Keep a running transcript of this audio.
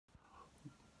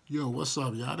Yo, what's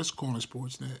up, y'all? This Corner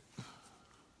Sportsnet.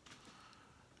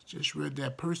 Just read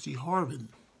that Percy Harvin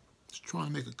is trying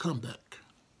to make a comeback.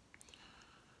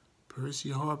 Percy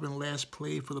Harvin last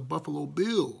played for the Buffalo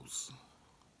Bills,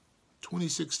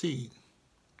 2016.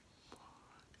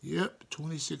 Yep,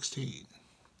 2016.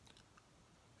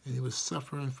 And he was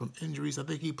suffering from injuries. I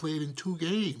think he played in 2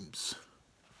 games.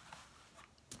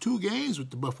 2 games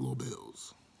with the Buffalo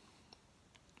Bills.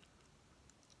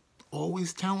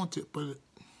 Always talented, but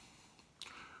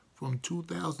from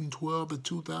 2012 to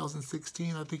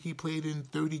 2016, I think he played in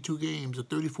 32 games or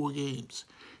 34 games.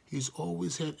 He's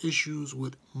always had issues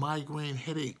with migraine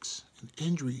headaches and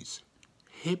injuries,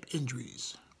 hip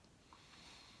injuries.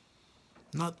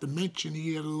 Not to mention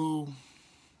he had a little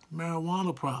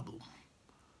marijuana problem.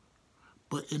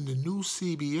 But in the new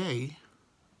CBA,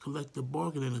 collective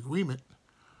bargaining agreement,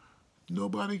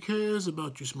 nobody cares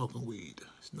about you smoking weed.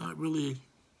 It's not really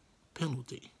a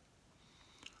penalty.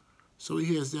 So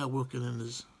he has that working in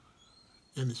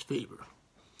his favor.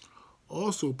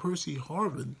 Also, Percy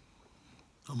Harvin,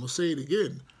 I'm going to say it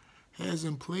again,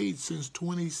 hasn't played since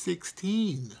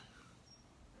 2016.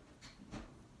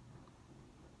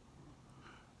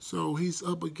 So he's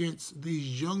up against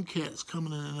these young cats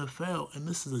coming in the NFL, and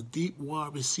this is a deep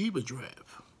wide receiver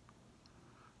draft.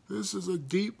 This is a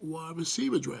deep wide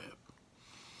receiver draft.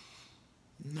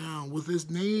 Now, with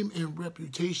his name and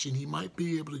reputation, he might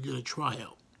be able to get a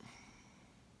tryout.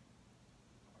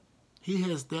 He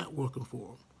has that working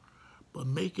for him. But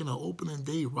making an opening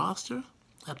day roster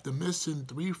after missing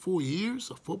 3-4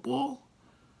 years of football,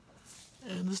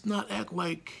 and let's not act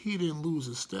like he didn't lose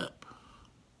a step.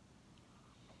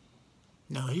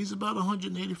 Now, he's about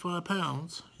 185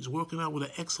 pounds. He's working out with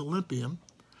an ex-Olympian.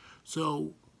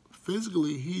 So,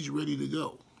 physically, he's ready to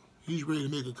go. He's ready to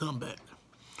make a comeback.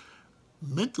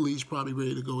 Mentally, he's probably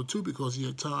ready to go, too, because he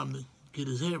had time to get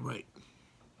his head right.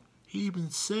 He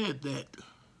even said that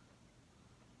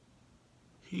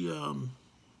he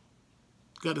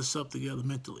got himself together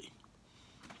mentally.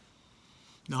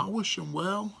 Now, I wish him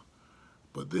well,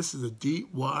 but this is a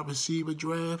deep wide receiver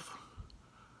draft.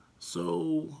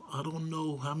 So, I don't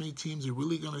know how many teams are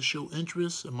really going to show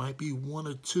interest. It might be 1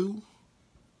 or 2.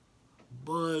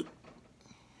 But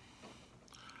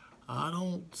I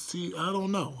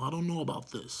don't know. I don't know about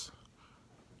this.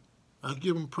 I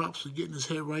give him props for getting his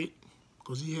head right,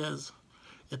 because he has,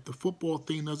 if the football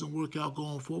thing doesn't work out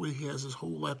going forward, he has his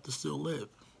whole life to still live.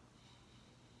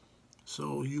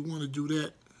 So you want to do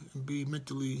that and be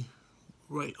mentally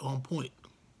right, on point.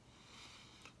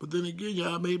 But then again,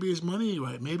 y'all, maybe his money ain't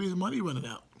right. Maybe his money running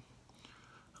out.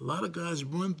 A lot of guys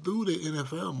run through their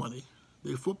NFL money,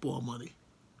 their football money.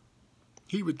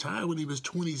 He retired when he was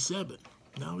 27.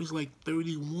 Now he's like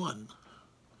 31.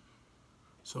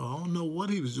 So I don't know what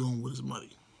he was doing with his money.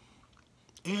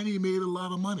 And he made a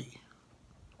lot of money.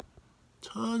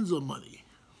 Tons of money.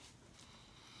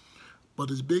 But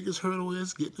his biggest hurdle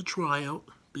is getting a tryout,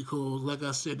 because, like I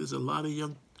said, there's a lot of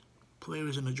young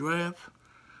players in the draft.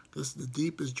 This is the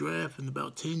deepest draft in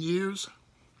about 10 years.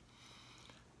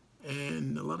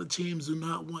 And a lot of teams do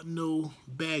not want no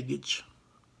baggage,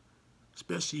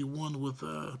 especially one with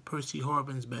Percy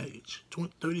Harvin's baggage.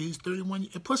 He's 31,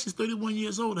 and plus he's 31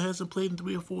 years old and hasn't played in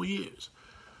 3 or 4 years.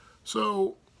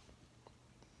 So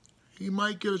he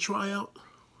might get a tryout.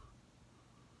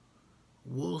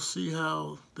 We'll see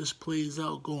how this plays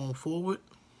out going forward.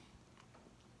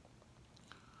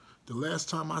 The last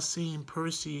time I seen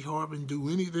Percy Harvin do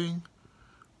anything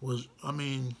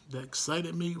that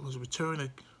excited me was return a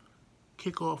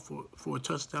kickoff for a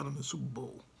touchdown in the Super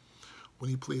Bowl when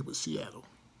he played with Seattle.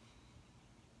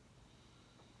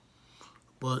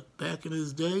 But back in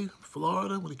his day,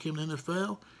 Florida, when he came to the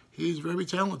NFL, he's very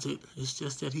talented. It's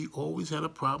just that he always had a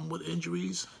problem with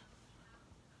injuries,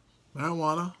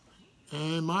 marijuana,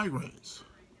 and migraines.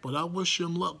 But I wish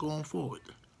him luck going forward.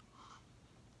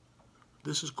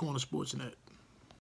 This is Corner Sportsnet.